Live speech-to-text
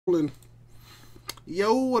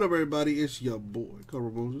Yo, what up, everybody? It's your boy, Cover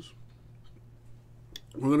Moses.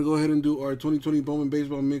 We're going to go ahead and do our 2020 Bowman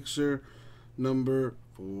Baseball Mixer number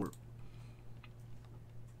 4.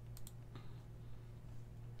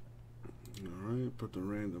 Alright, put the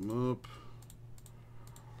random up.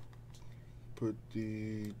 Put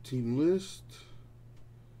the team list.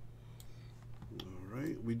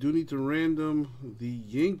 Alright, we do need to random the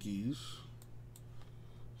Yankees.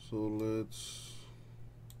 So let's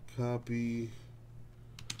copy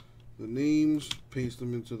the names, paste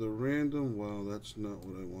them into the random. Wow, that's not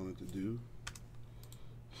what I wanted to do.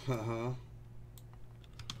 Haha.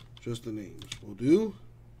 Just the names will do.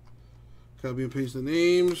 Copy and paste the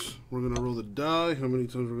names. We're going to roll the die. How many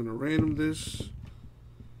times we're going to random this?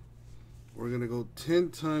 We're going to go 10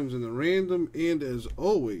 times in the random. And as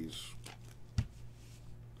always,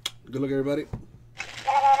 good luck, everybody.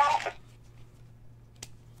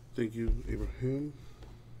 Thank you, Abraham.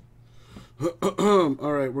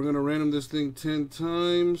 Alright, we're going to random this thing 10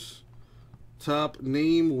 times. Top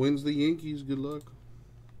name wins the Yankees. Good luck.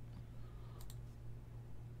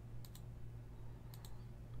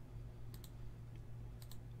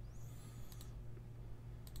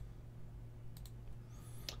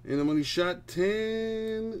 And the money shot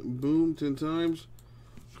 10. Boom, 10 times.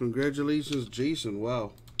 Congratulations, Jason.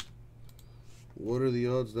 Wow. What are the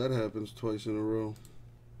odds that happens twice in a row?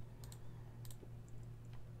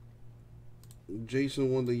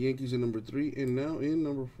 Jason won the Yankees in number 3 and now in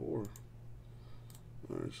number 4.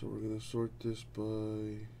 Alright, so we're going to sort this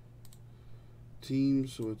by team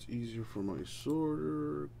so it's easier for my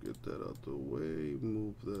sorter. Get that out the way.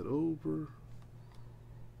 Move that over.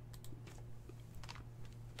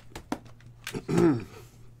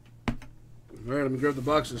 Alright, let me grab the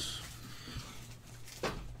boxes.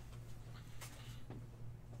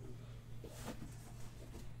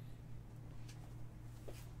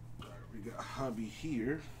 Hobby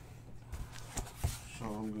here, so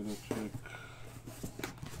I'm gonna pick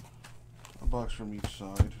a box from each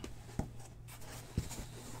side.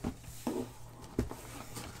 I'll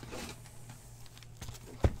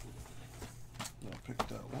pick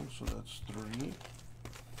that one, so that's 3.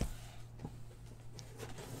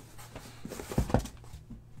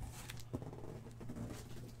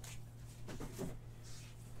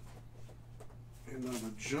 And now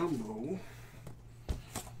the jumbo.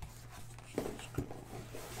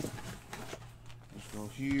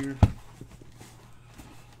 Here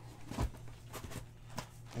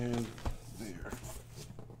and there.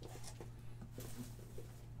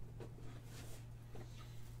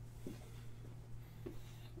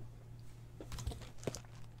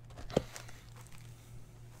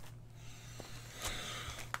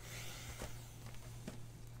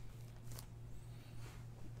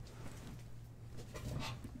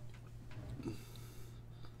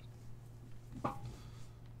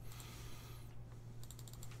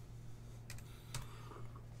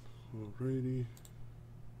 Alrighty.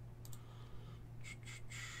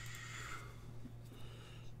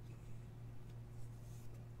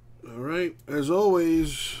 Alright, as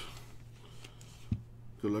always,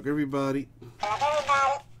 good luck, everybody.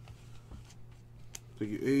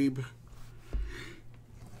 Thank you, Abe.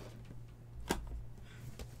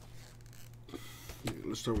 Yeah,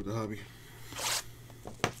 let's start with the hobby.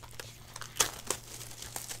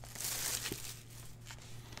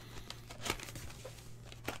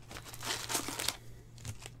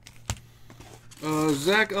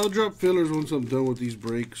 Zach, I'll drop fillers once I'm done with these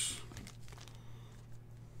breaks.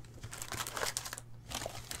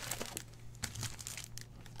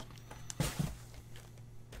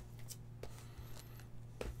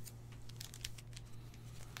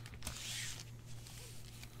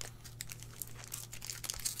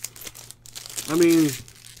 I mean,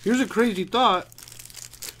 here's a crazy thought.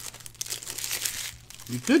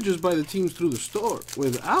 You could just buy the teams through the store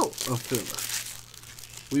without a filler.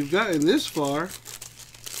 We've gotten this far.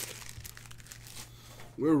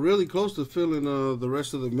 We're really close to filling the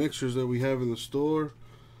rest of the mixers that we have in the store,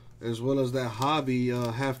 as well as that hobby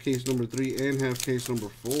half case number 3 and half case number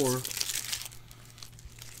 4.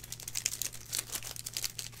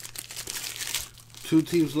 Two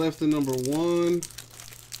teams left in number 1.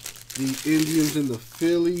 The Indians and the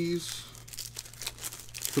Phillies.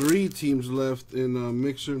 3 teams left in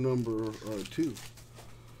mixer number 2.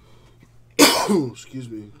 Excuse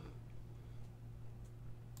me.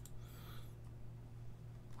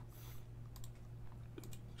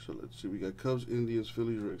 So let's see, we got Cubs, Indians,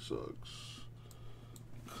 Phillies, Red Sox.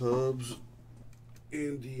 Cubs,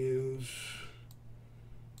 Indians,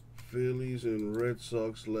 Phillies, and Red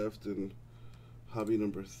Sox left in hobby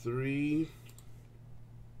number 3.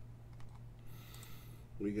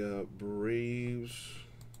 We got Braves,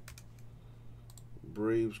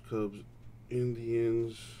 Cubs,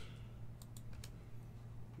 Indians,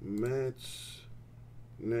 Mets,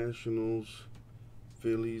 Nationals,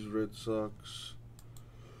 Phillies, Red Sox,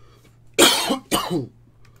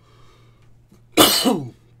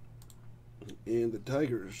 and the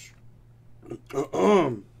Tigers.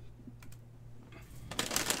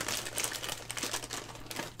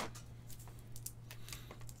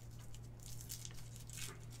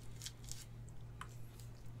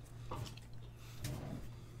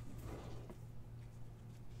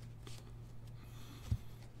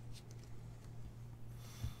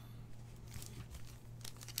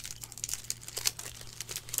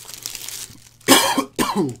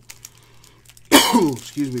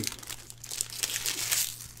 Excuse me.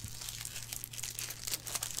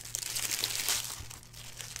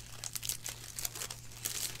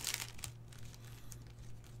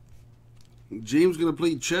 James gonna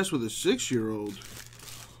play chess with a 6-year-old.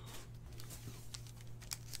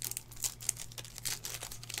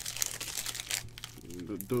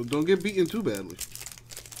 Don't get beaten too badly.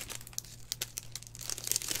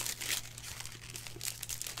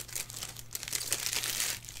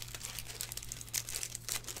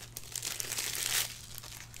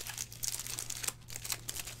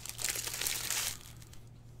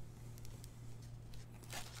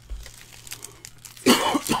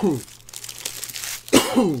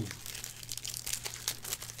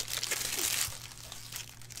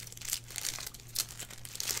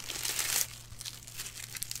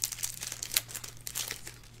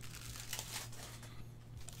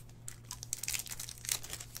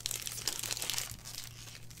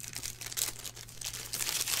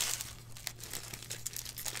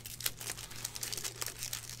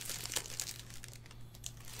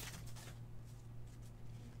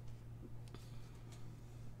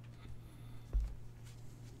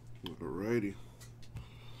 Alrighty.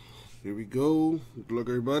 Here we go. Good luck,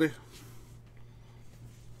 everybody.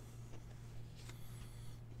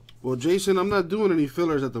 Well, Jason, I'm not doing any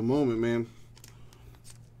fillers at the moment, man.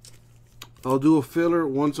 I'll do a filler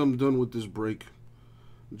once I'm done with this break.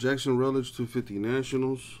 Jackson Rutledge 250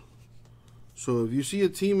 Nationals. So if you see a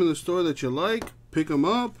team in the store that you like, pick them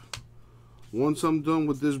up. Once I'm done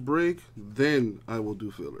with this break, then I will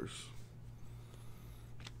do fillers.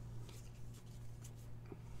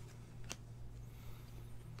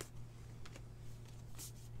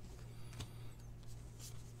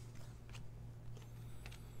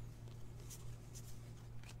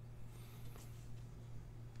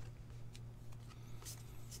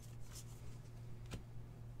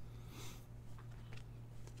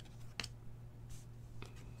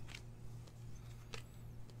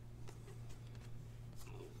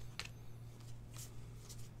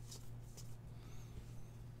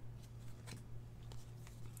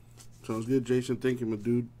 Sounds good, Jason. Thank you, my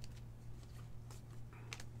dude.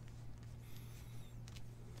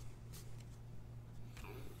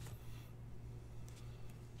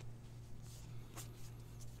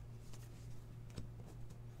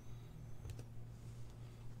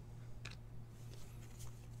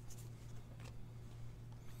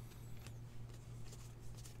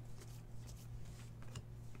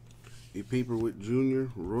 A Paperweight Junior,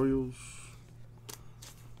 Royals.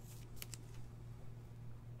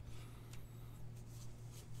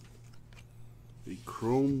 A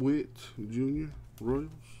Chrome Wit Junior, Royals.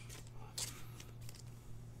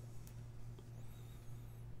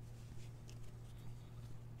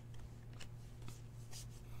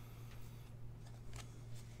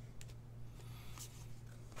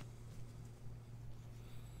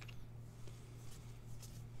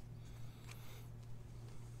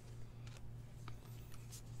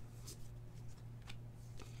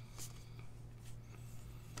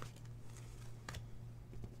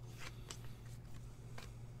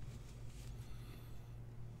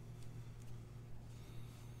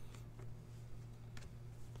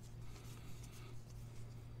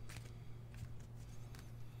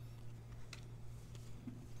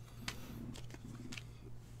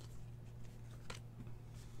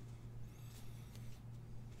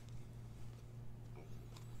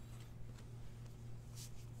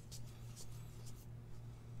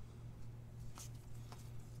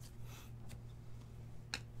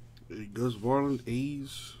 A Gus Varland,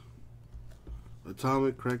 A's,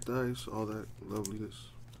 Atomic, Cracked Ice, all that loveliness.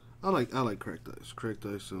 I like Cracked Ice. Cracked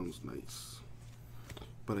Ice sounds nice,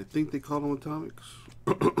 but I think they call them Atomics.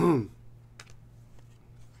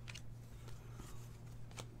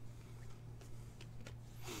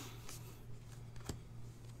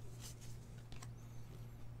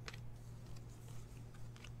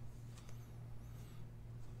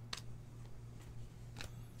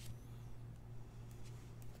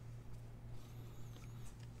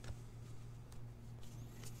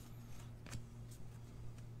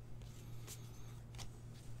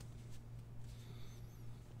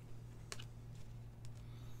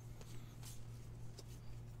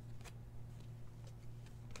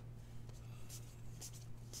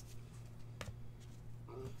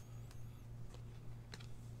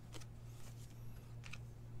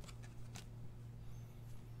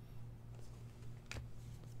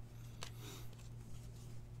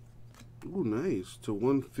 Ooh, nice. To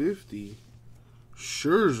 150.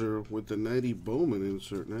 Scherzer with the 90 Bowman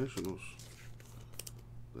insert Nationals.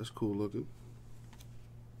 That's cool looking.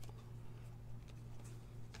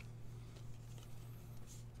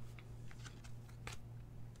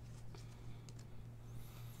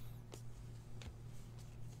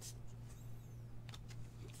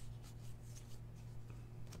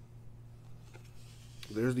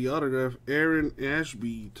 There's the autograph. Aaron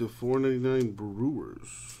Ashby to 499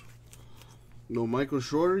 Brewers. No Michael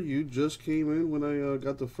Shorter. You just came in when I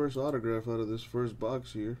got the first autograph out of this first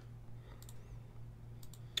box here.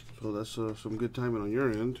 So that's some good timing on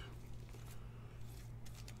your end.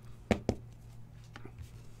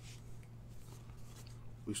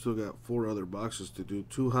 We still got 4 other boxes to do.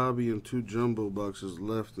 2 hobby and 2 jumbo boxes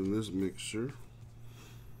left in this mixture.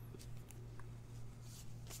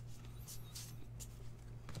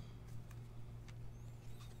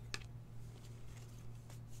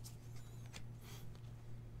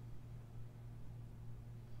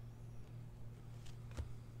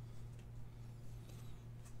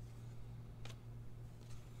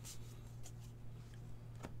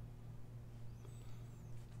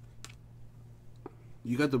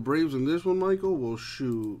 You got the Braves in this one, Michael? Well,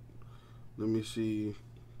 shoot. Let me see.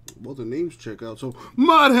 Well, the names check out. So,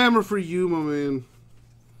 Mod Hammer for you, my man.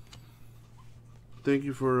 Thank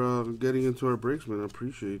you for getting into our breaks, man. I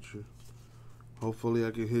appreciate you. Hopefully,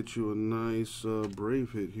 I can hit you a nice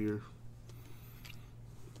Brave hit here.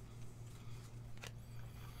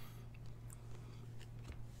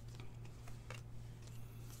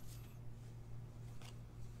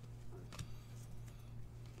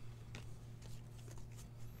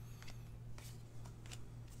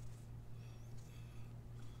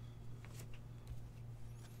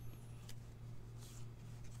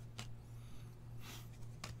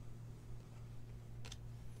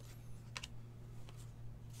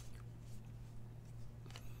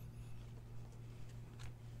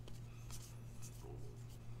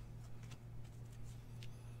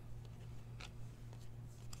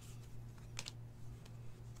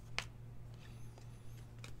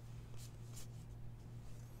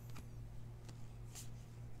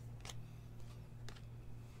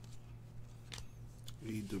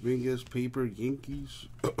 The Dominguez paper Yankees.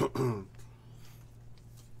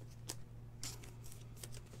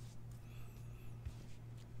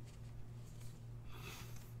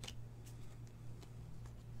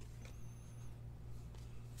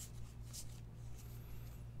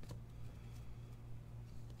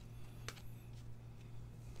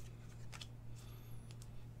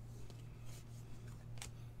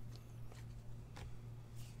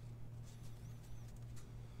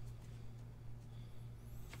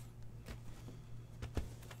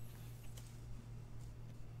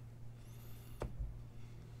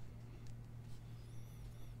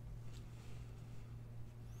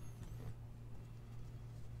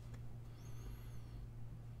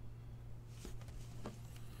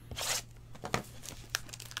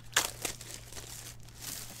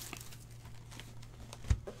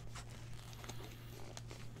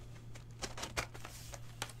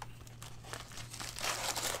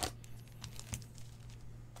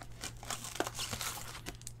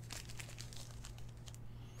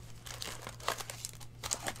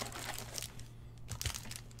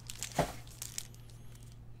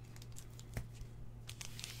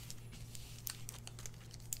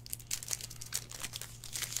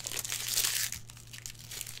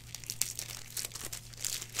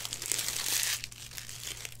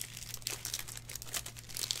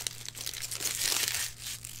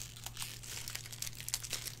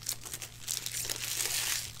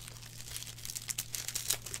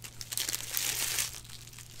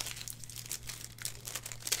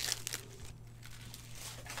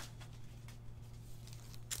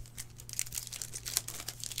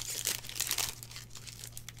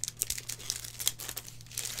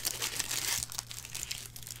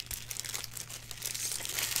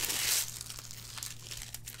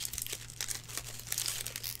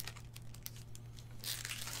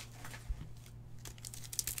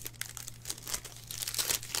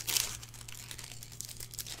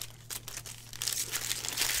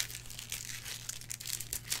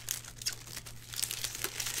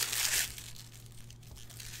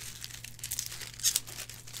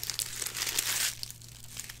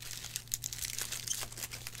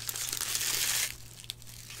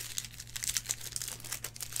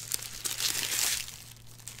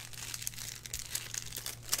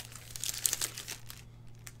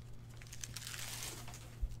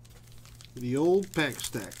 The old pack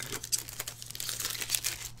stack.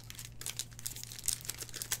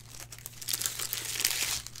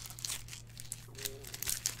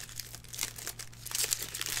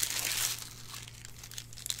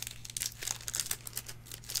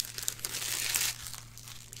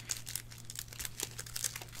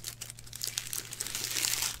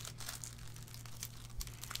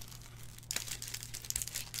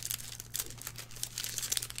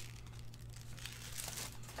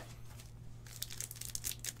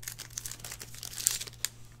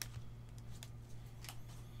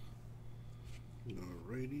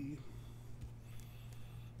 150.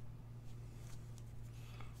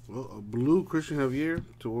 Well, a blue Christian Javier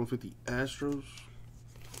to 150 Astros.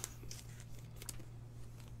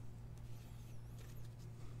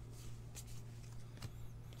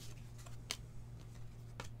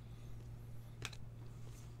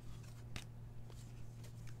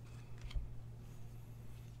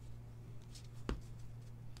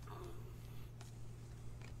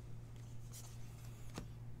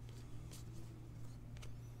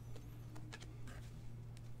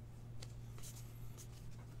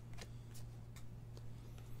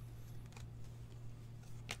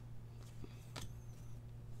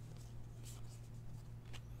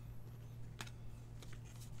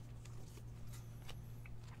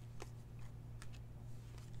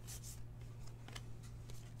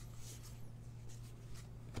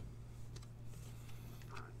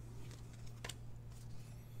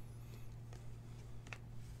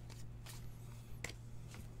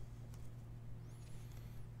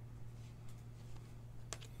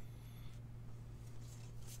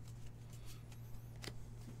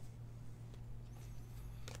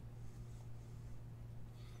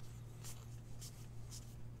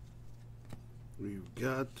 We've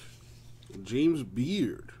got James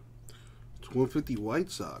Beard to 150 White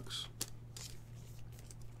Sox.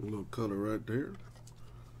 A little color right there.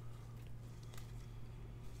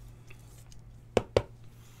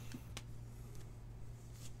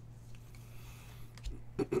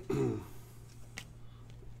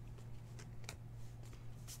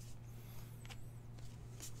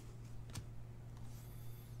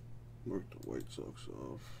 Mark the White Sox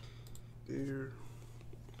off there.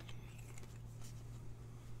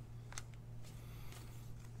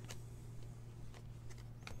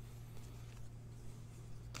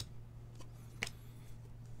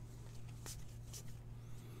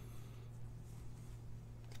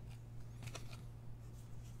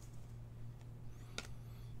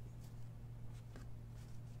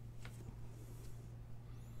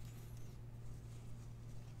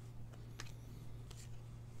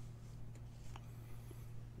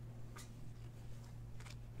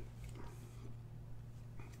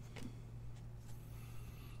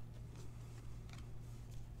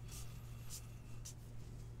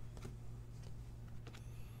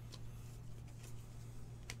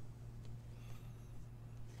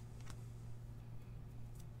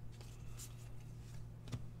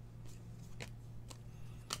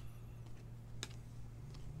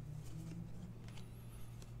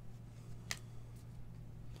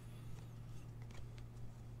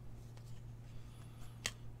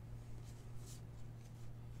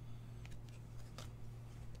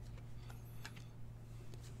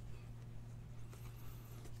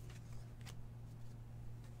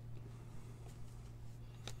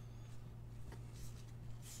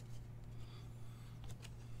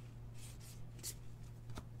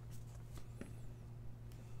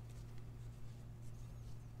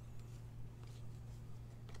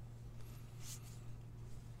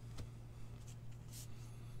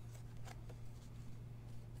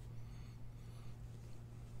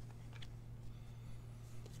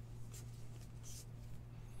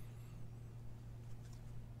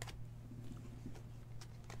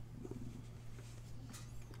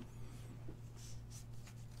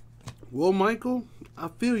 Well, Michael, I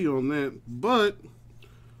feel you on that, but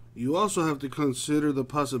you also have to consider the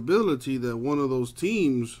possibility that one of those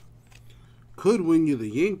teams could win you the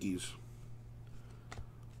Yankees.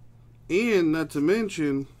 And not to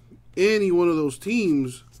mention, any one of those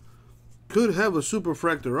teams could have a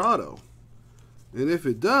superfractor auto. And if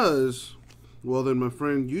it does, well then, my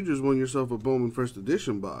friend, you just won yourself a Bowman First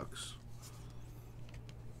Edition box.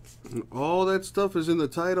 And all that stuff is in the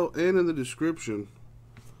title and in the description.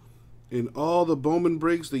 In all the Bowman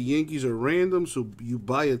breaks, the Yankees are random, so you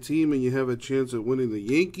buy a team and you have a chance at winning the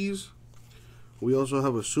Yankees. We also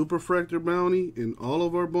have a superfractor bounty in all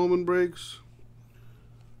of our Bowman breaks.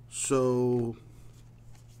 So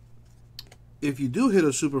if you do hit a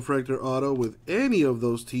superfractor auto with any of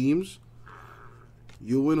those teams,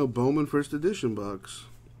 you'll win a Bowman First Edition box.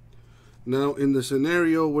 Now, in the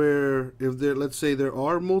scenario where, if there, let's say there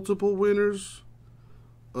are multiple winners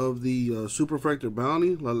of the superfractor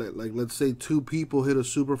bounty, like let's say 2 people hit a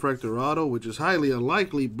superfractor auto, which is highly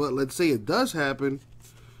unlikely, but let's say it does happen,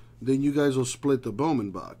 then you guys will split the Bowman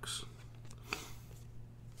box.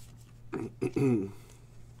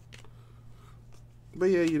 But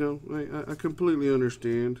yeah, you know, I completely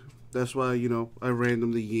understand. That's why, you know, I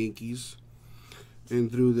random the Yankees and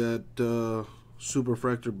threw that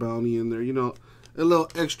superfractor bounty in there. You know, a little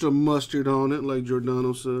extra mustard on it, like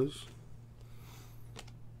Giordano says.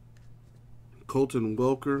 Colton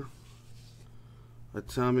Welker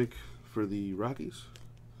Atomic for the Rockies.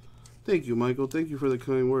 Thank you, Michael. Thank you for the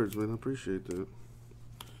kind words, man. I appreciate that.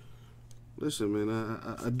 Listen, man,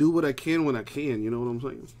 I do what I can when I can. You know what I'm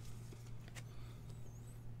saying?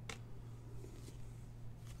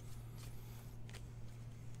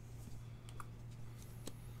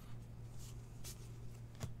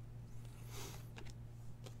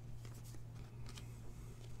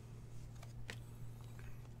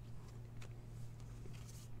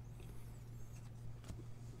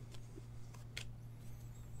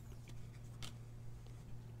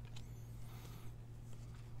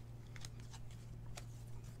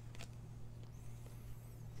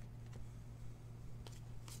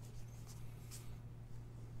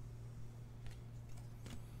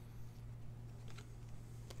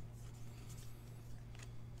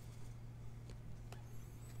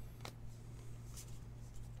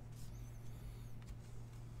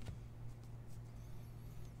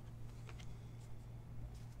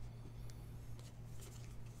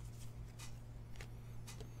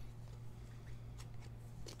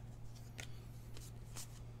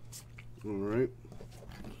 All right.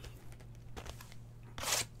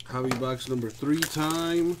 Hobby box number 3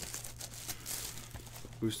 time.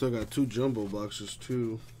 We still got 2 jumbo boxes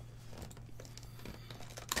too.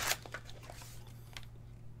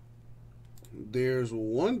 There's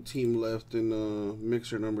 1 team left in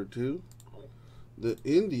mixer number 2. The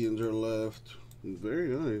Indians are left. Very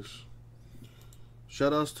nice.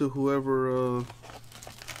 Shout outs to whoever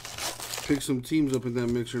picked some teams up in that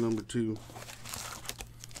mixer number 2.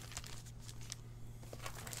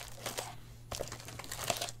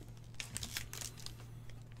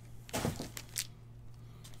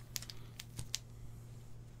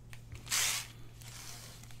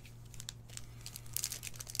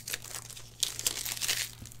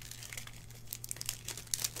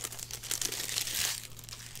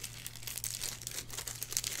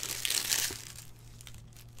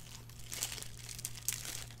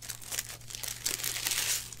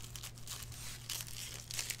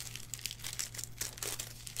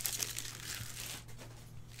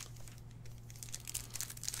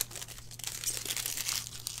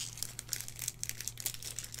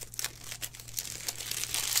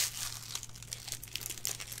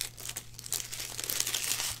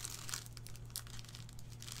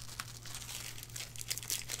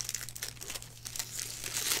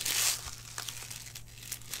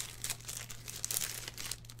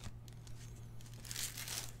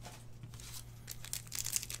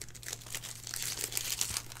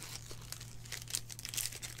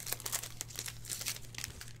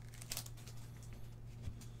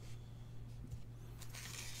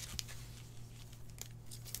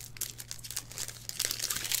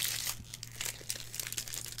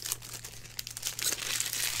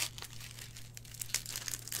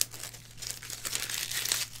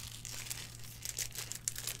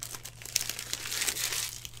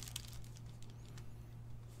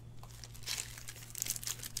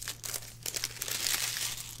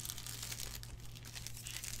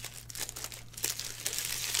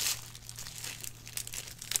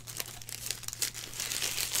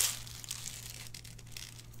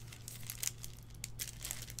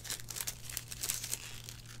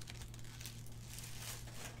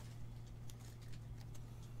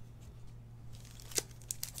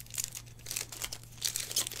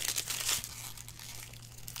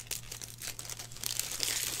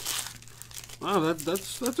 Wow,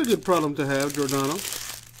 that's a good problem to have, Giordano.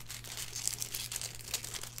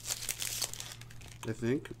 I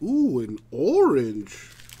think. Ooh, an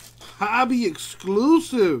orange. Hobby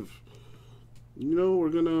exclusive. You know,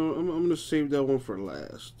 I'm gonna save that one for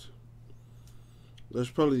last.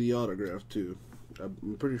 That's probably the autograph too.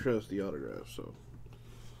 I'm pretty sure that's the autograph, so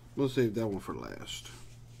I'm gonna save that one for last.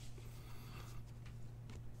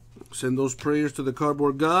 Send those prayers to the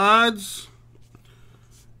cardboard gods.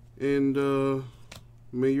 And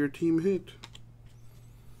may your team hit.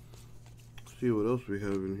 Let's see what else we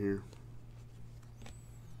have in here.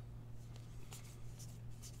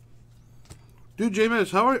 Dude,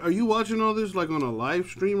 J-Mass, how are you watching all this like on a live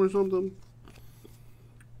stream or something?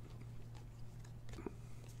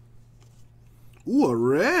 Ooh, a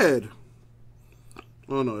red.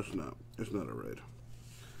 Oh no, it's not. It's not a red.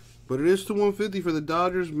 But it is to 150 for the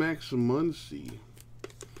Dodgers, Max Muncy.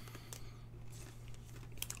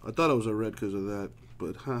 I thought it was a red because of that,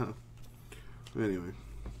 but haha. Anyway.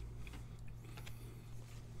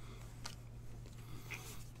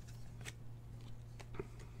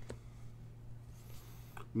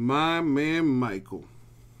 My man Michael.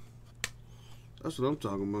 That's what I'm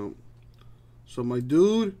talking about. So my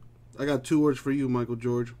dude, I got 2 words for you, Michael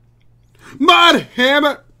George. Mud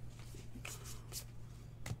Hammer!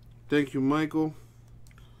 Thank you, Michael.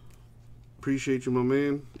 Appreciate you, my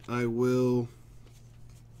man. I will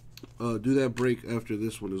do that break after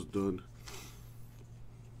this one is done.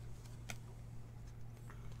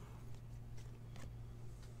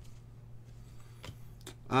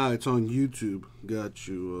 Ah, it's on YouTube. Got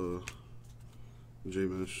you,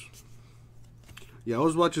 J-Mesh. Yeah, I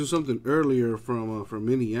was watching something earlier from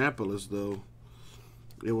Minneapolis, though.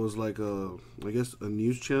 It was like I guess a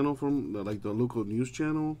news channel from like the local news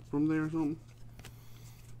channel from there or something.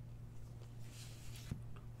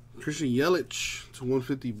 Christian Yelich to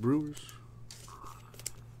 150 Brewers.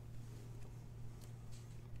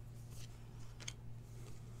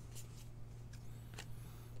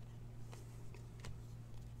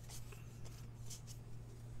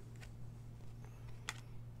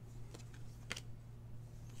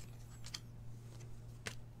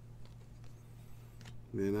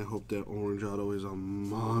 Man, I hope that orange auto is a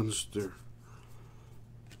monster.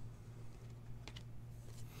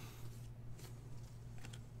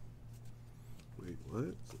 Wait,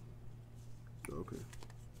 what? Okay.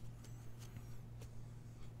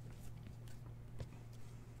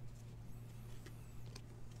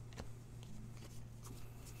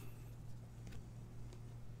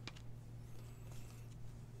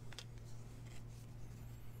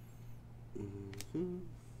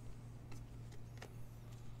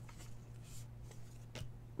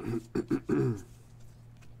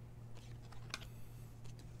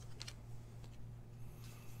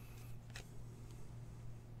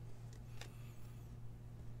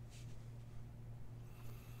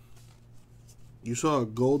 You saw a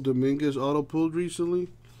Gold Dominguez auto pulled recently?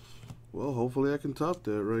 Well, hopefully I can top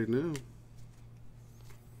that right now.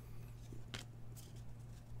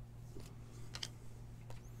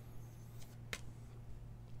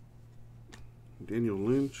 Daniel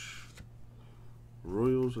Lynch,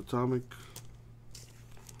 Royals Atomic.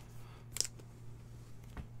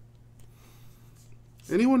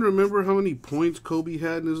 Anyone remember how many points Kobe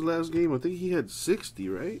had in his last game? I think he had 60,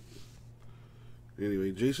 right?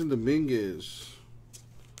 Anyway, Jason Dominguez.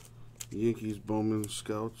 Yankees, Bowman,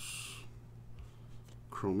 Scouts.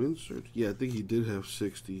 Chrome insert. Yeah, I think he did have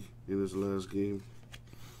 60 in his last game.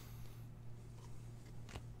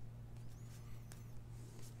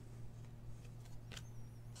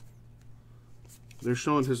 They're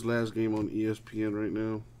showing his last game on ESPN right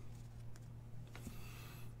now.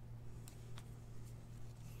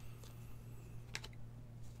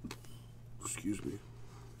 Excuse me.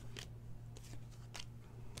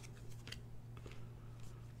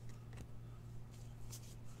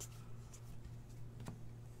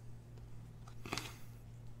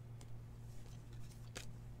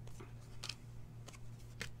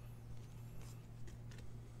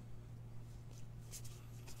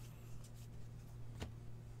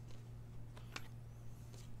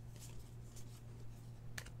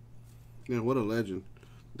 Yeah, what a legend.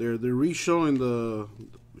 They're re-showing the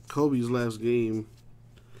Kobe's last game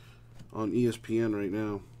on ESPN right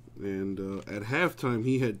now. And at halftime,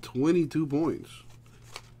 he had 22 points.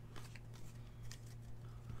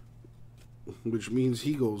 Which means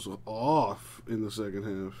he goes off in the second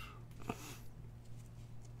half.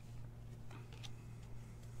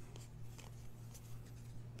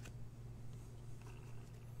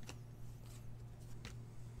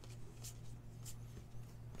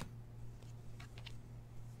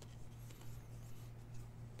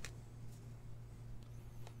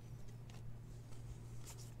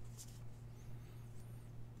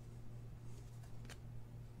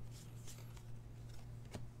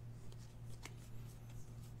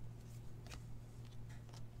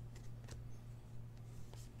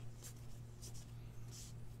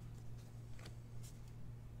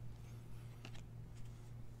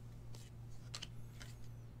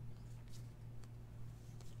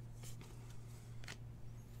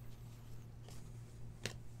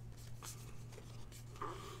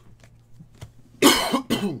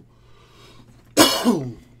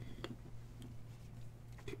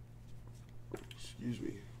 Excuse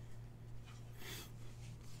me.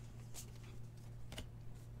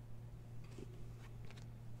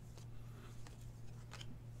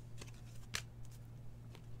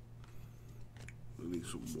 I need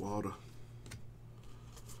some water.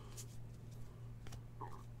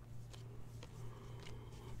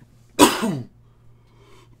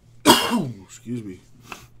 Excuse me.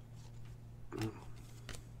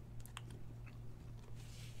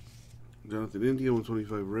 Jonathan India,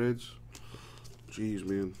 125 Reds. Jeez,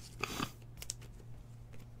 man.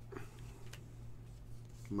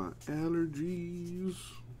 My allergies.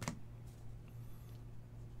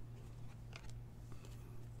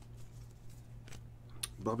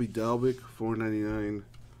 Bobby Dalbec, $4.99.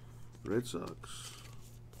 Red Sox.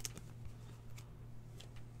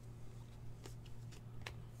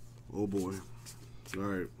 Oh boy. All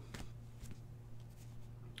right.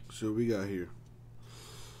 So what we got here.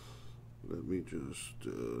 Let me just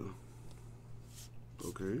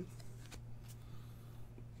okay.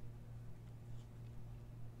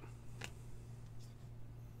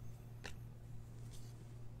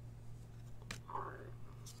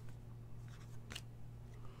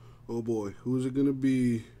 Oh boy, who is it gonna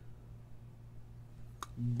be?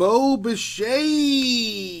 Bo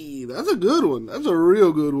Bichette. That's a good one. That's a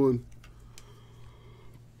real good one.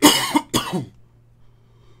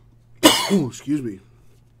 Excuse me.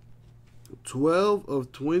 12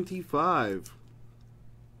 of 25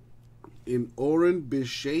 in Oren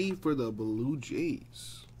Bichette for the Blue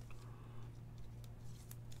Jays.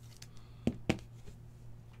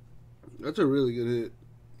 That's a really good hit.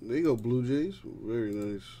 There you go, Blue Jays. Very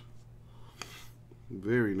nice.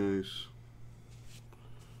 Very nice.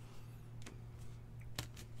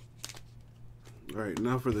 All right,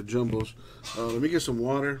 now for the jumbos. Let me get some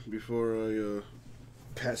water before I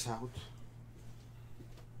pass out.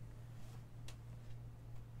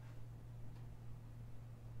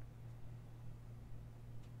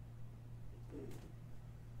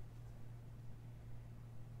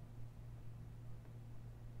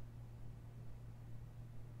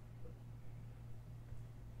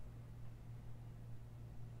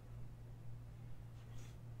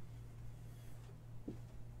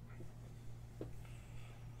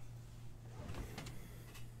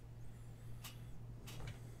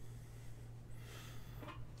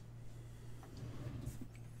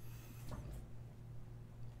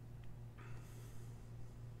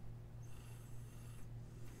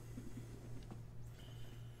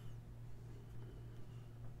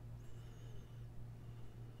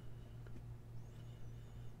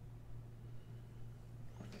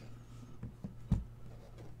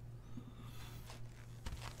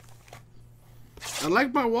 I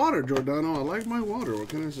like my water, Giordano. I like my water. What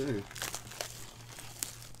can I say?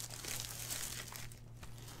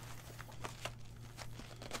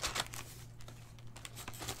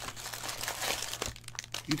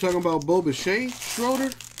 You talking about Bo Bichette,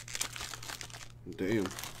 Schroeder? Damn.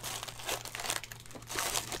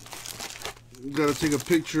 Gotta take a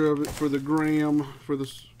picture of it for the gram, for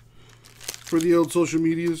the old social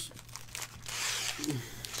medias.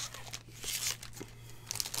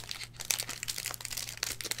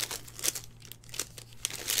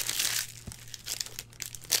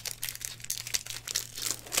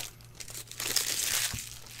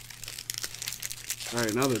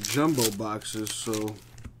 Alright, now the jumbo boxes. So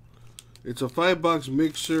it's a 5-box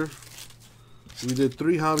mixer. We did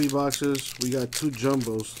 3 hobby boxes. We got 2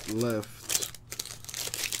 jumbos left.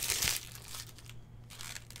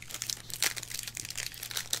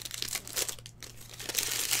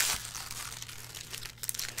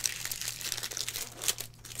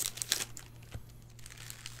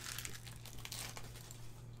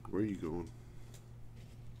 Where are you going?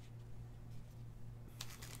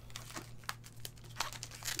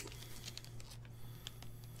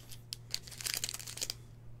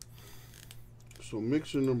 So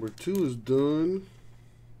mixer number 2 is done.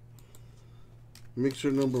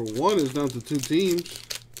 Mixer number 1 is down to 2 teams.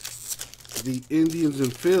 The Indians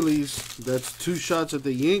and Phillies. That's 2 shots at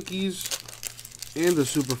the Yankees and the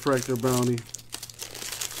Superfractor bounty.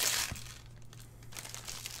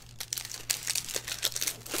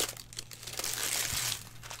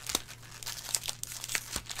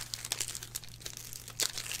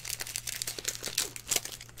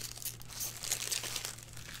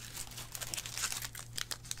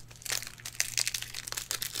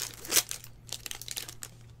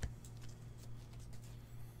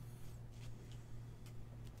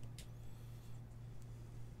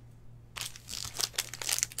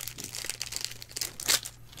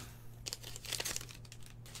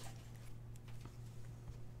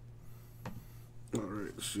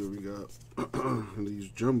 Alright, let's see what we got in these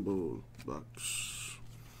jumbo box.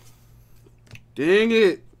 Dang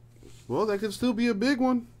it! Well, that could still be a big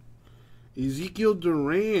one. Ezekiel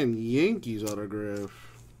Duran, Yankees autograph.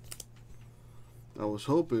 I was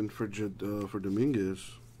hoping for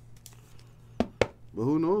Dominguez, but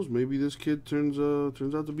who knows? Maybe this kid turns out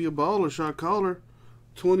to be a baller. Shot caller,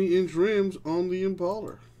 20-inch rims on the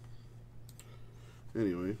Impala.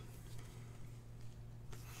 Anyway.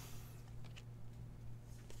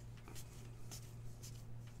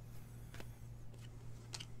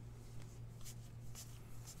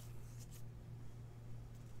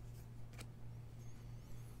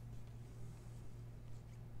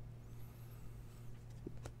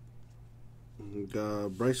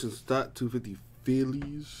 Got Bryson Stott, 250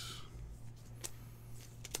 Phillies.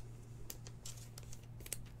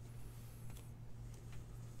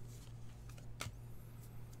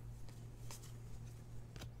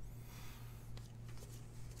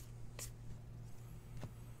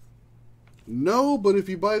 No, but if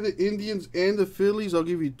you buy the Indians and the Phillies, I'll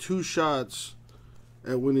give you 2 shots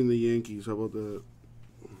at winning the Yankees. How about that?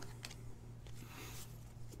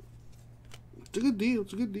 It's a good deal.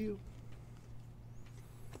 It's a good deal.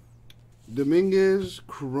 Dominguez,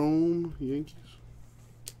 Chrome, Yankees.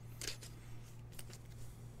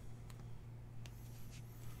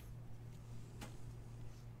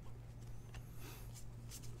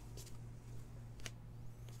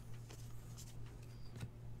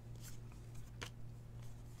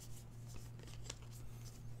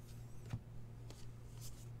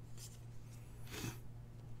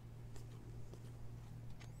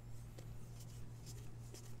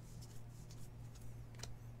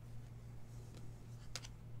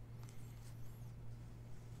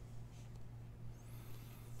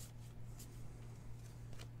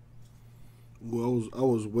 Well, I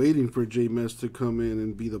was waiting for J-Mess to come in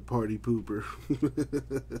and be the party pooper.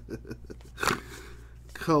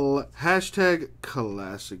 Hashtag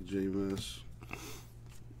classic J-Mess.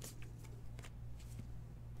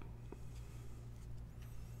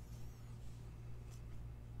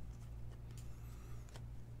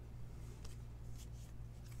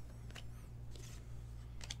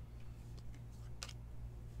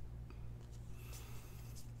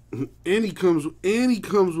 And he comes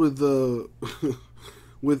with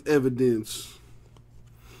with evidence.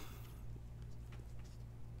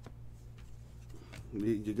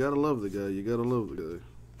 You gotta love the guy. You gotta love the guy.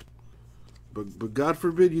 But God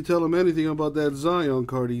forbid you tell him anything about that Zion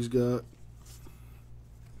card he's got.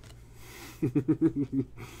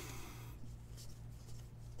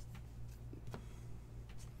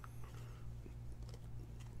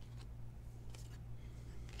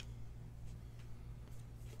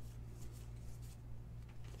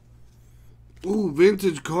 Ooh,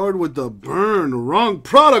 vintage card with the burn. Wrong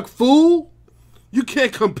product, fool. You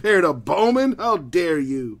can't compare to Bowman. How dare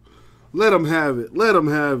you? Let him have it. Let him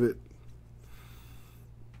have it.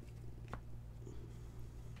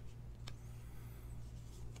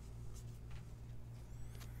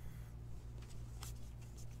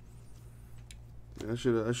 I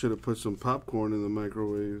should have put some popcorn in the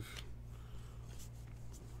microwave.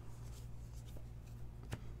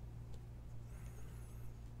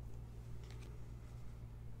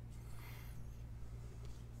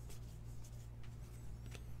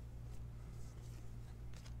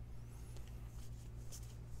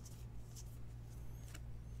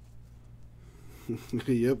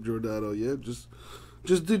 Yep, Jordano. Yep,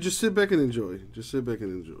 just sit back and enjoy. Just sit back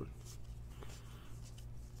and enjoy.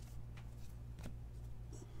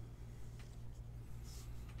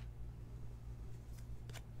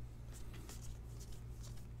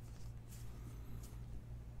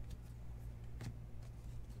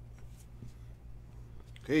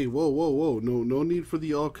 Hey, whoa, whoa, whoa! No need for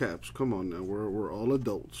the all caps. Come on now, we're all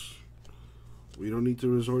adults. We don't need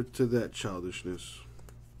to resort to that childishness.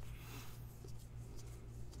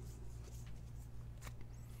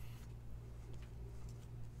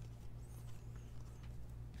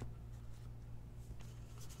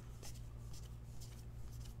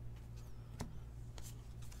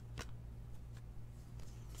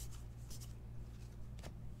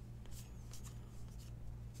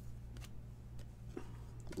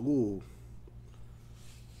 Ooh.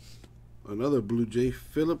 Another Blue Jay,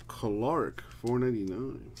 Philip Clark,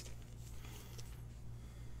 $4.99.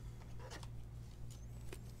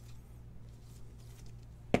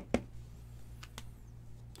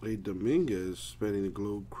 A Dominguez, spanning the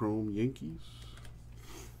globe, Chrome, Yankees.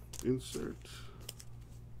 Insert.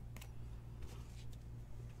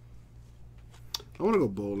 I want to go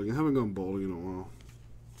bowling. I haven't gone bowling in a while.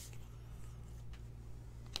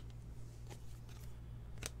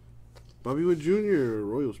 Bobby Wood Jr.,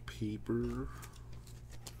 Royals Peeper.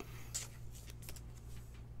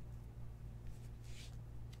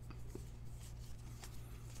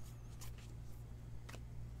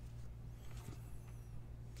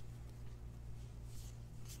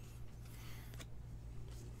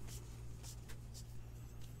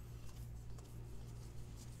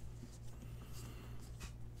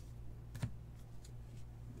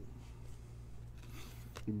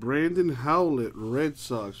 Brandon Howlett, Red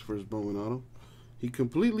Sox for his Bowman auto. He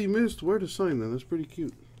completely missed where to sign that. That's pretty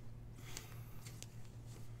cute.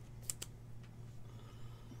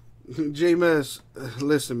 J-Mess,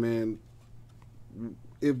 listen, man.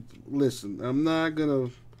 Listen, I'm not gonna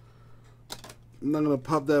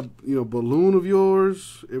pop that balloon of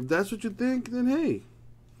yours. If that's what you think, then hey,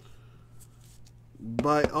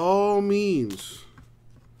 by all means.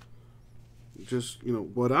 Just,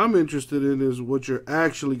 what I'm interested in is what you're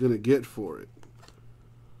actually going to get for it.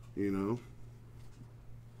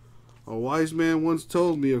 A wise man once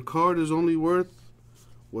told me a card is only worth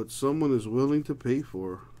what someone is willing to pay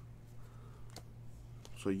for.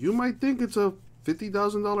 So you might think it's a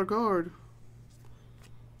 $50,000 card.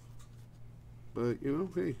 But, you know,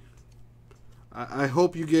 hey. I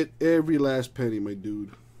hope you get every last penny, my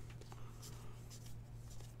dude.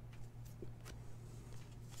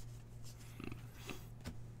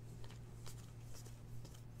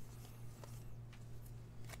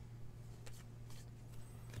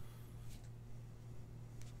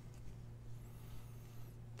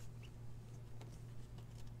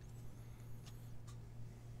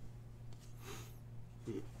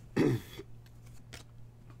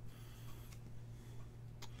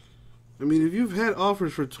 I mean, if you've had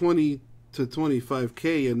offers for 20 to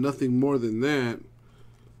 25K and nothing more than that,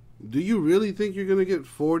 do you really think you're going to get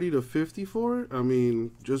 40 to 50 for it? I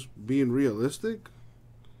mean, just being realistic.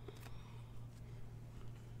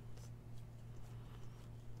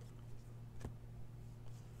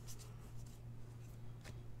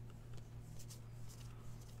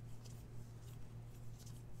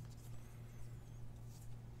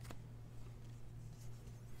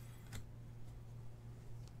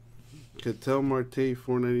 Ketel Marte,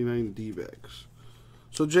 499 D-backs.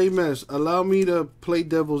 So, J-Mess, allow me to play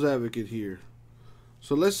devil's advocate here.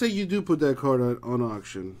 So, let's say you do put that card on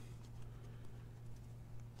auction.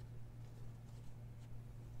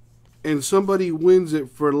 And somebody wins it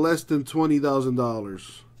for less than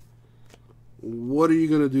 $20,000. What are you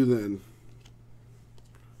going to do then?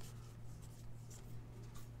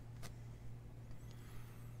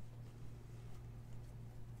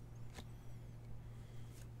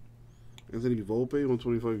 Anthony Volpe,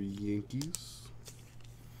 125 Yankees.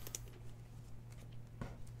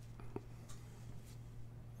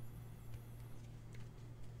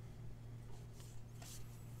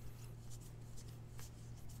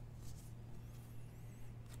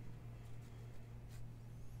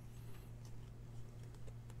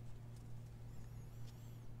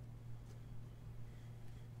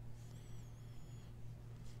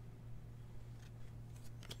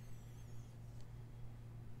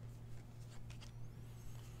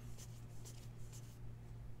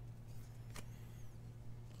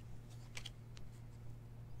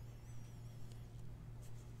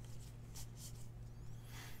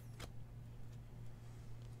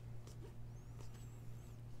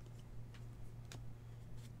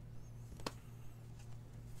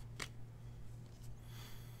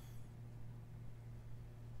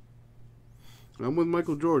 I'm with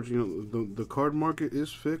Michael George. You know, the card market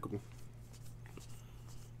is fickle.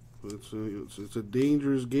 It's a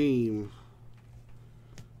dangerous game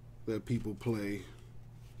that people play.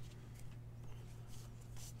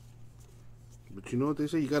 But you know what they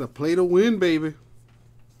say? You got to play to win, baby.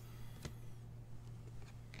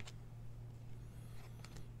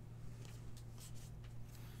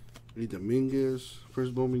 Lee Dominguez,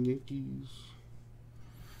 first Bowman Yankees.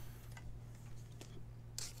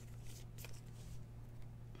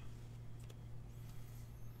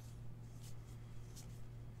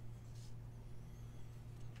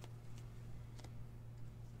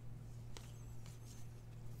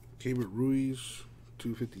 Keibert Ruiz,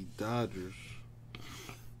 250 Dodgers.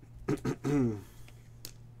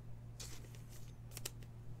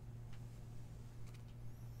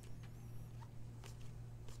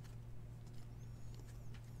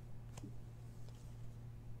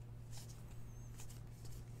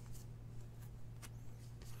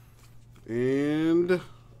 And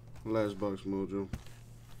last box mojo.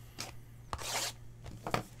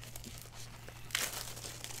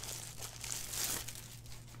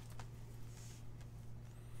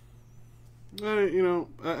 You know,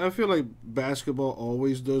 I feel like basketball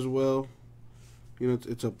always does well. You know,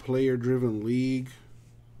 it's a player-driven league.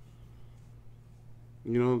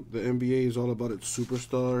 You know, the NBA is all about its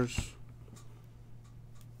superstars.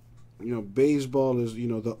 You know, baseball is, you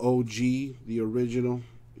know, the OG, the original,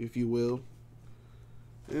 if you will.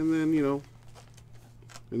 And then, you know,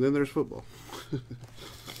 and then there's football.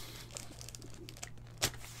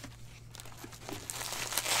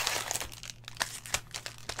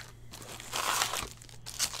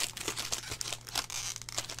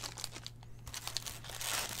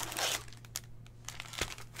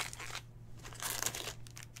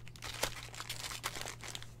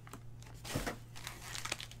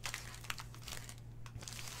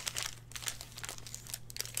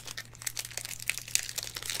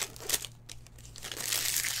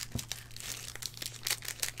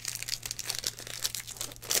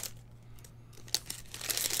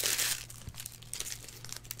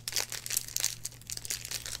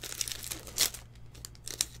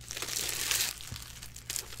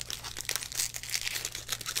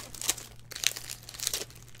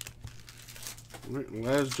 All right,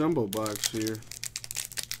 last jumbo box here.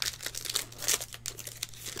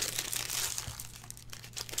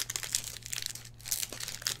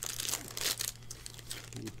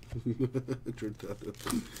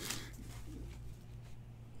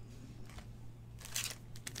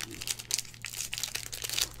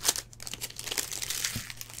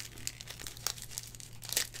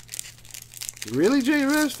 Really, J.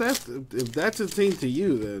 Rest? If that's a thing to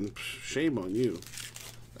you, then shame on you.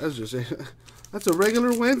 That's just that's a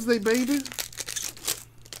regular Wednesday, baby.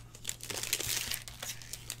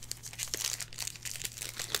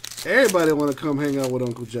 Everybody want to come hang out with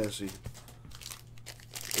Uncle Jesse,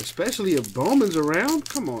 especially if Bowman's around.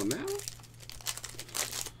 Come on now.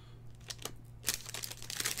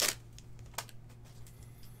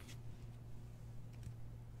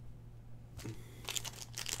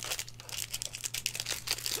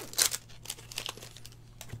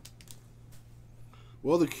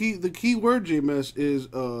 Well, the key word, JMS, is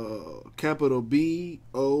capital BOWMA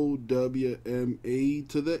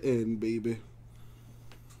to the N, baby.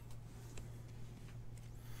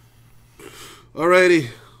 Alrighty,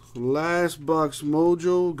 last box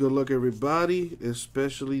mojo. Good luck, everybody,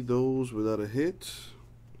 especially those without a hit.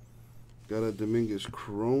 Got a Dominguez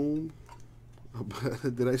Chrome.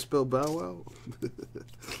 Did I spell Bow Wow?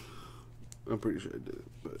 I'm pretty sure I did,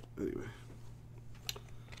 but anyway.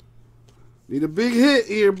 Need a big hit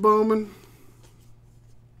here, Bowman.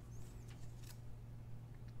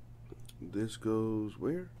 This goes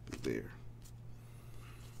where? There.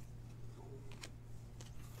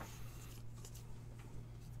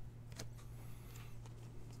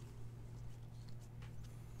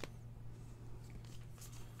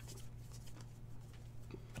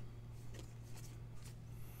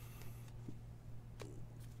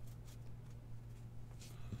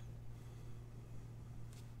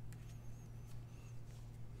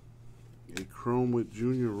 A Chrome with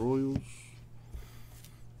Junior Royals.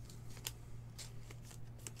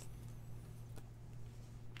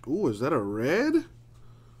 Ooh, is that a red?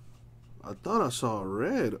 I thought I saw a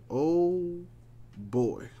red. Oh,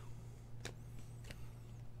 boy.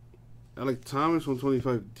 Alec Thomas,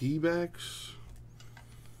 125 D-backs.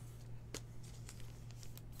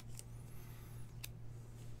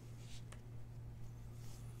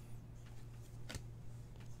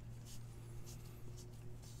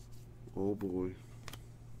 Oh, boy.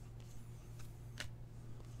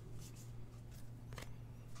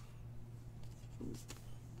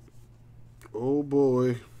 Oh,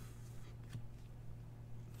 boy.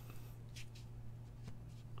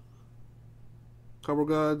 Cover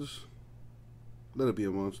Gods. Let it be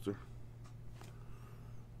a monster.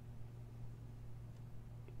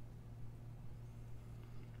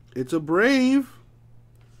 It's a Brave.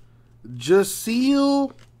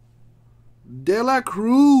 Jaceel De La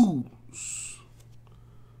Cruz.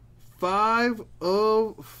 5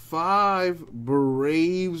 of 5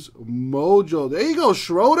 Braves mojo. There you go,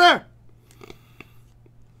 Schroeder.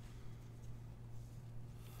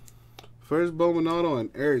 First Bowman auto and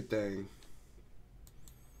everything.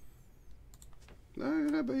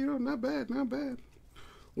 Not bad, not bad, not bad.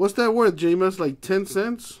 What's that worth, James? Like 10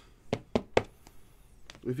 cents?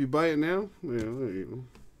 If you buy it now? Yeah, there you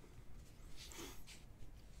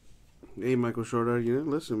go. Hey, Michael Schroeder, you know,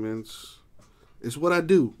 listen, man, it's what I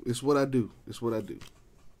do. It's what I do. It's what I do.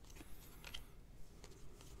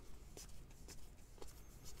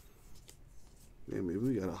 Yeah, maybe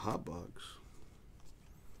we got a hot box.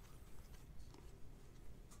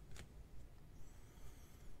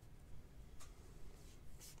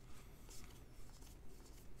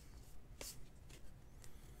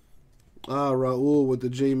 Ah, Raul with the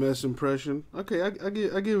J-Mess impression. Okay, I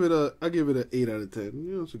give it a 8 out of 10.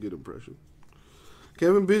 You know, it's a good impression.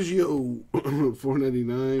 Kevin Biggio,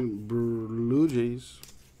 499 Blue Jays.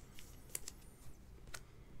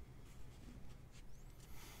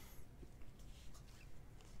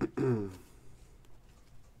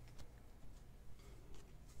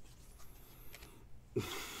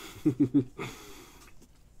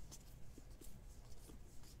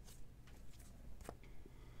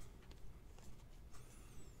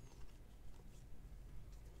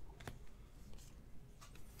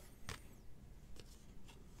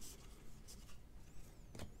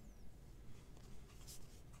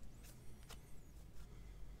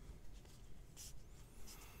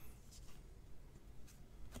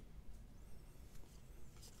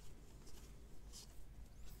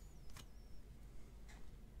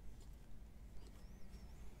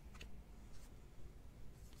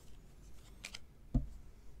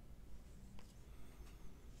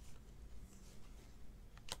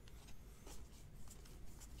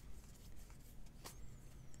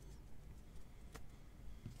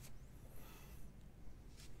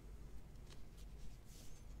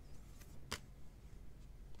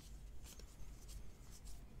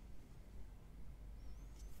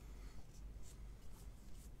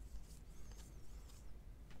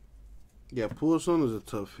 Yeah, Puason is a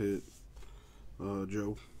tough hit,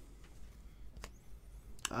 Joe.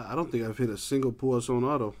 I don't think I've hit a single Puason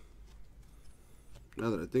auto. Now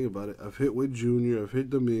that I think about it, I've hit with Junior, I've hit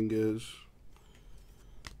Dominguez.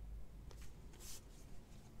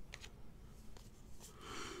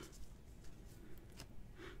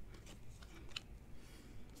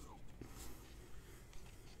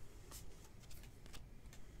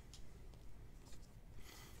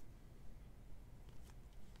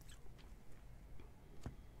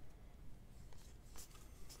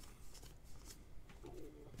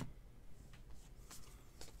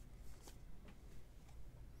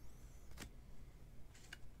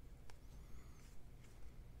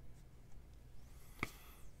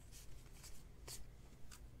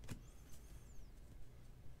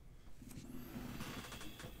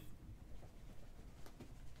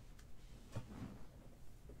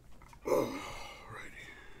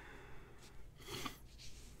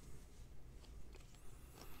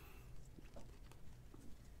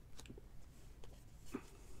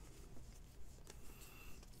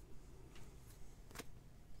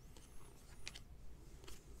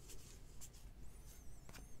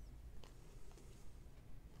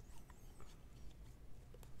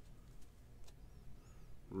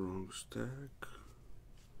 Wrong stack.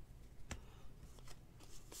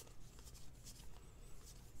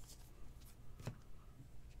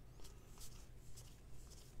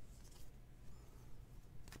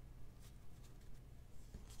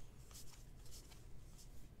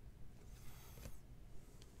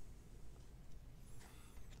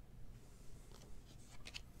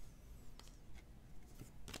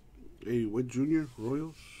 Hey, what Junior?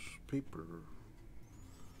 Royals paper.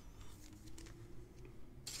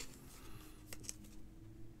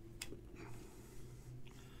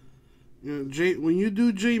 You know, when you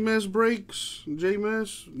do J-Mess breaks,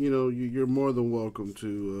 J-Mess, you know, you're more than welcome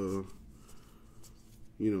to,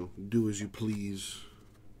 you know, do as you please.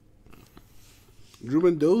 Drew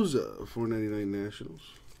Mendoza, 499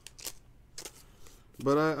 Nationals.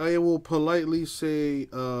 But I will politely say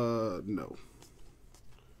no.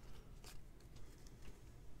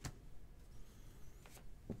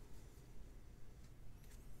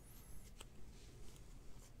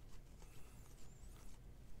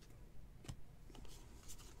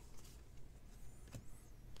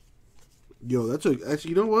 Yo, actually,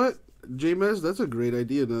 you know what, J-Mess, that's a great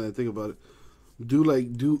idea now that I think about it.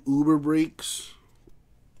 Do Uber breaks.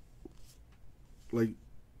 Like,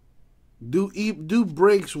 do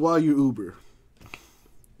breaks while you Uber.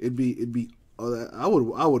 It'd be. I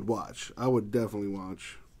would watch. I would definitely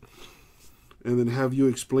watch. And then have you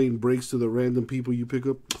explain breaks to the random people you pick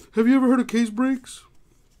up. Have you ever heard of case breaks?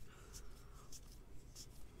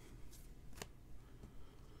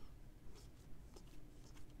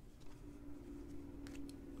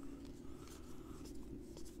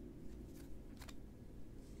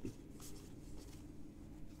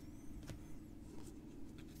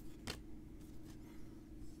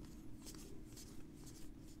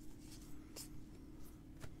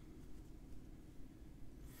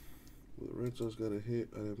 The Red Sox got a hit.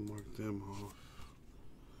 I didn't mark them off.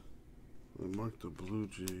 I marked the Blue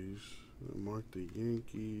Jays. I marked the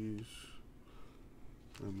Yankees.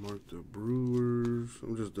 I marked the Brewers.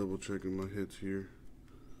 I'm just double checking my hits here.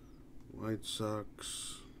 White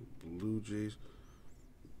Sox, Blue Jays.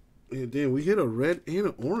 And damn, we hit a red and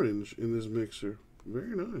an orange in this mixer.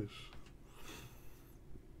 Very nice.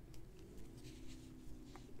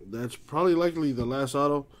 That's probably likely the last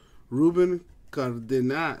auto. Ruben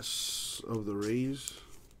Cardenas of the Rays.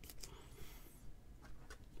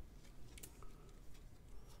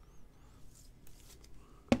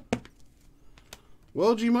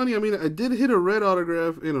 Well, G-Money, I mean, I did hit a red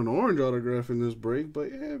autograph and an orange autograph in this break, but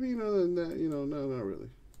yeah, I mean, other than that, you know, no, not really.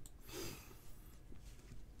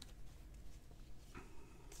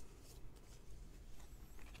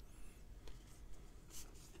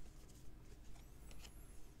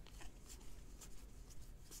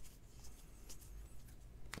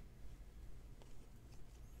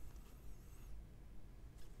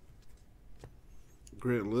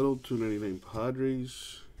 Grant Little, 299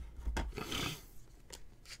 Padres.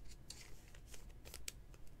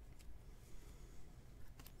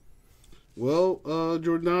 Well,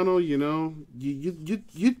 Giordano, you know,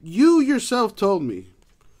 you yourself told me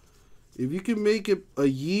if you can make it a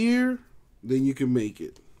year, then you can make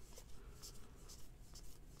it.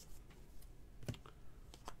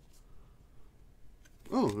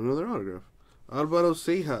 Oh, another autograph. Alvaro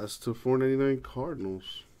Seijas to 499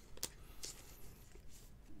 Cardinals.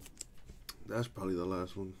 That's probably the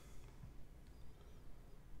last one.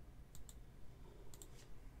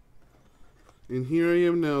 And here I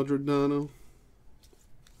am now, Giordano.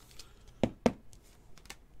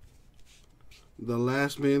 The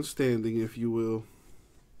last man standing, if you will.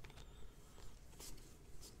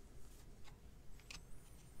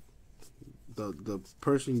 The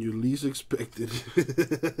person you least expected.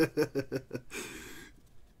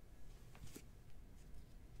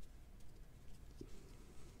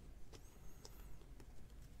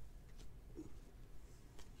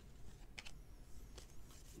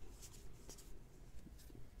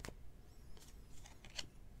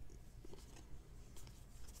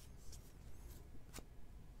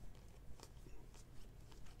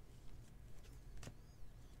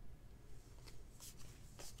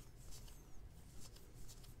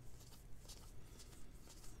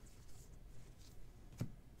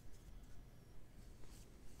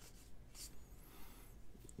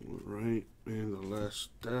 Right, and the last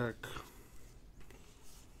stack.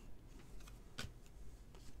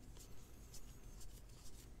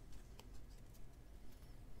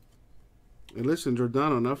 And listen,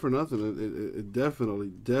 Giordano, not for nothing, it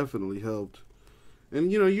definitely helped. And,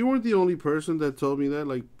 you know, you weren't the only person that told me that.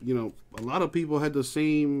 Like, you know, a lot of people had the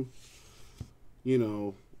same, you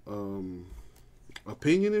know,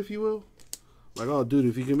 opinion, if you will. Like, oh, dude,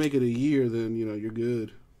 if you can make it a year, then, you know, you're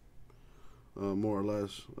good. More or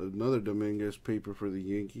less. Another Dominguez paper for the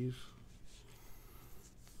Yankees.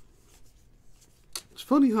 It's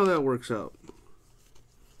funny how that works out.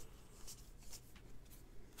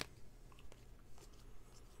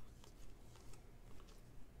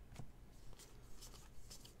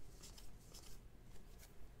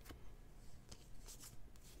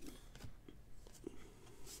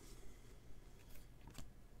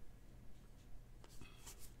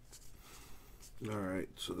 Alright,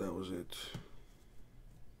 so that was it.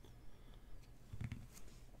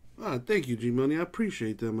 Thank you, G Money. I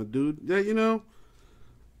appreciate that, my dude. Yeah, you know,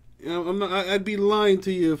 I'm not. I'd be lying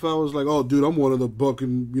to you if I was like, "Oh, dude, I'm one of the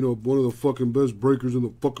one of the fucking best breakers in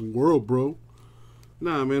the fucking world, bro."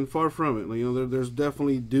 Nah, man, far from it. Like, you know, there's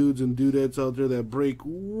definitely dudes and dudettes out there that break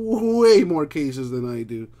way more cases than I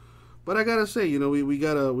do. But I gotta say, you know, we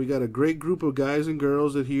got a great group of guys and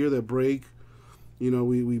girls that here that break. You know,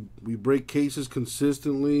 we break cases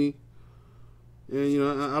consistently. And, you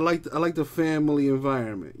know, I like the family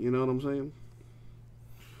environment. You know what I'm saying?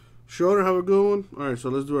 Schroeder, how we're going? All right, so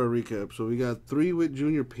let's do our recap. So we got 3 Witt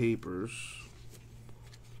Jr. papers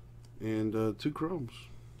and 2 chromes.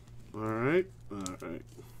 All right.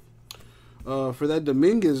 For that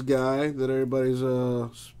Dominguez guy that everybody's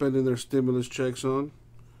spending their stimulus checks on,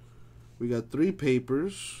 we got 3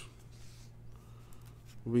 papers.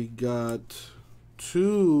 We got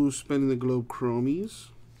 2 Spending the Globe chromies.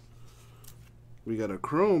 We got a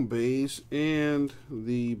chrome base and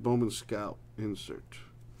the Bowman Scout insert.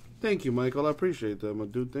 Thank you, Michael. I appreciate that, my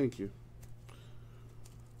dude. Thank you.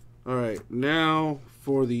 All right, now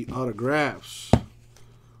for the autographs.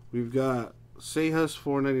 We've got Seijas,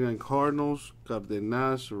 $4.99 Cardinals.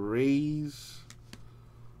 Cardenas, Rays.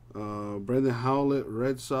 Brendan Howlett,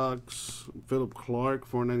 Red Sox. Philip Clark,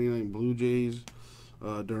 $4.99 Blue Jays.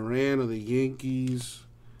 Duran of the Yankees.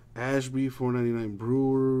 Ashby, $4.99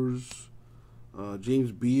 Brewers.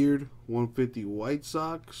 James Beard, $150 White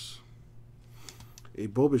Sox. A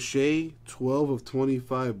Bo Bichette, 12 of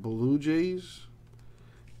 25 Blue Jays.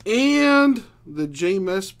 And the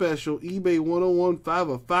J-Mess special, eBay 101 5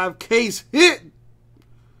 of 5 case hit.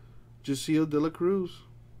 Jaciel De La Cruz.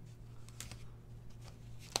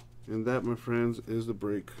 And that, my friends, is the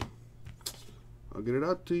break. I'll get it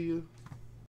out to you.